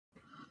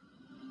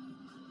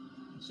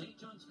St.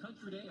 John's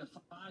Country Day, a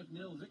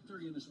 5-0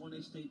 victory in this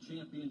 1A state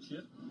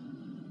championship.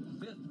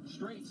 5th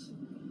straight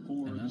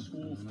for the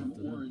school from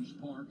Orange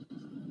Park.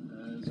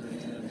 As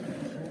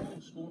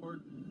control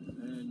scored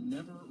and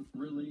never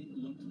really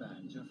looked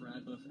back. Jeff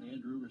Radcliffe,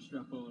 Andrew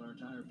Restrepo, and our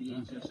entire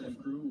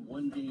BHSN crew,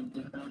 one game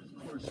down,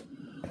 of course,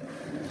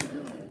 years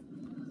ago.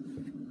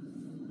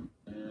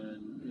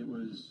 And it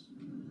was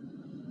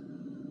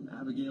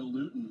Abigail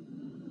Newton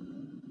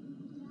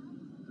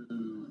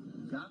who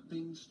got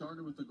things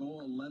started with the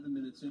goal 11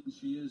 minutes in.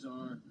 She is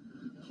our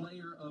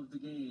player of the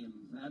game.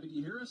 Abby, do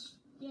you hear us?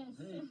 Yes.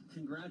 Hey,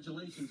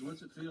 congratulations.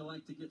 What's it feel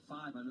like to get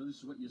 5? I know this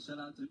is what you set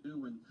out to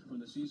do when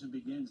the season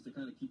begins, to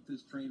kind of keep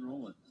this train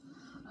rolling.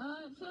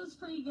 It feels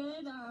pretty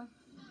good.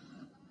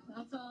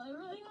 That's all I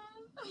really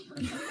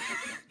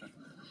have.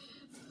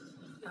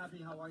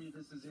 Abby, how are you?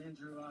 This is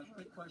Andrew.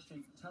 Quick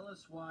question. Tell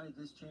us why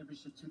this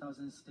championship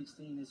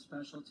 2016 is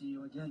special to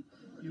you. Again,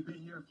 you've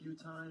been here a few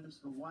times,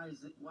 but why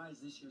is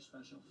this year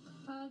special?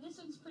 This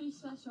one's pretty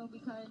special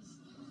because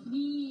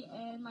me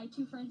and my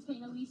 2 friends,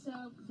 Payne and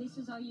Lisa, this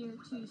was our year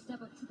to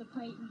step up to the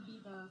plate and be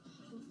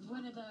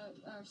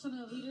some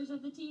of the leaders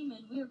of the team,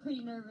 and we were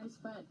pretty nervous,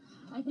 but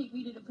I think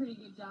we did a pretty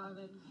good job,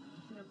 and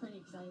we were pretty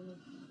excited.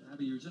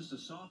 Abby, you're just a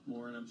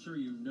sophomore, and I'm sure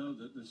you know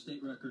that the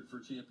state record for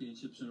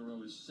championships in a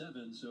row is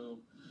 7. So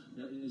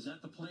is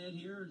that the plan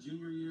here,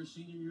 junior year,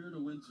 senior year, to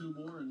win 2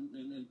 more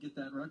and get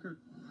that record?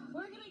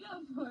 We're going to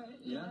go for it,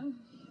 yeah.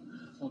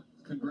 Well,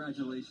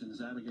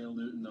 congratulations, Abigail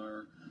Newton,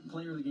 our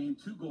player of the game.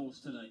 2 goals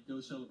tonight.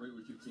 Go celebrate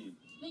with your team.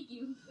 Thank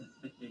you.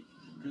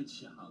 Good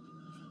job.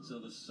 So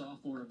the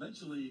sophomore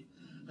eventually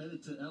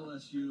headed to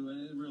LSU,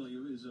 and it really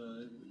is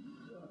a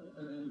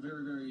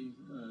very, very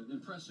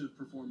impressive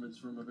performance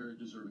from a very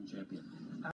deserving champion.